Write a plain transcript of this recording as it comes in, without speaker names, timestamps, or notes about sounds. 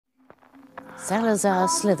Salazar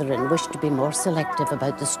Slytherin wished to be more selective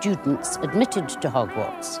about the students admitted to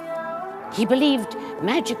Hogwarts. He believed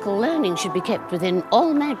magical learning should be kept within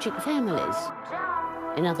all magic families.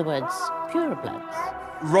 In other words, purebloods.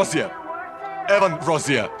 Rosier. Evan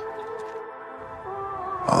Rosier.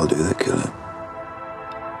 I'll do the killing.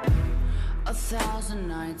 1,000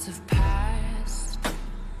 nights have passed.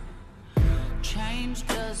 Change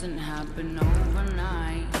doesn't happen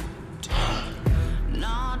overnight.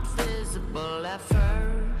 Not visible at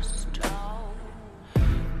first.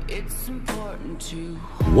 It's important to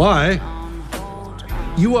Why?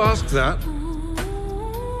 You ask that?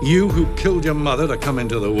 You who killed your mother to come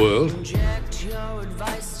into the world? Inject your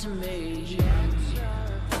advice to me.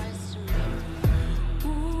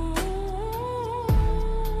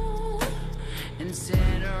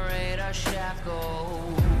 Incinerate our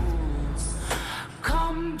shackles.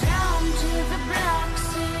 Come down to the Black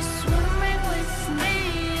Sea, swimming with me.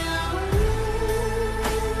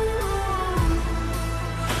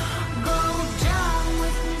 Go down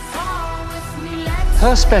with me, fall with me.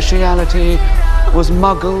 Her speciality was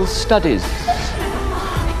Muggle studies.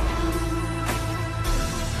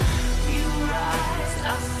 You rise,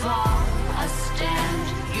 I fall, I stand,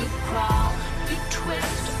 you crawl, you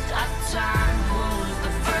twist, I turn. Who's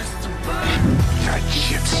the first to burn?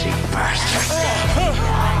 You gypsy bastard.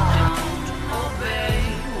 I don't obey.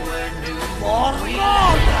 Where do we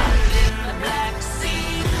land in the Black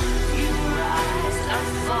Sea? You rise, I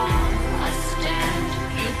fall, I stand,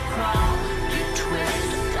 you crawl, you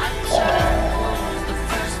twist, I turn. Who's the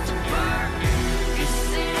first to burn? You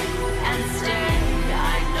sit and stay.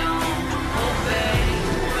 I don't obey.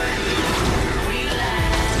 Where do we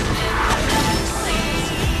land in the Black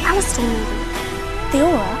Sea? Alistair maybe. The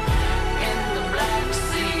aura. In the Black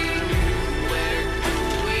Sea. Where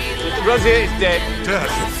do we land? Rosier is dead. Dad.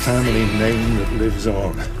 Family name that lives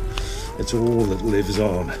on. It's all that lives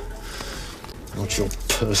on. Not your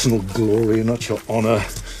personal glory, not your honor,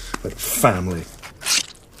 but family.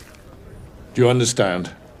 Do you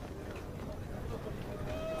understand?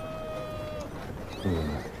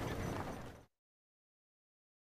 Hmm.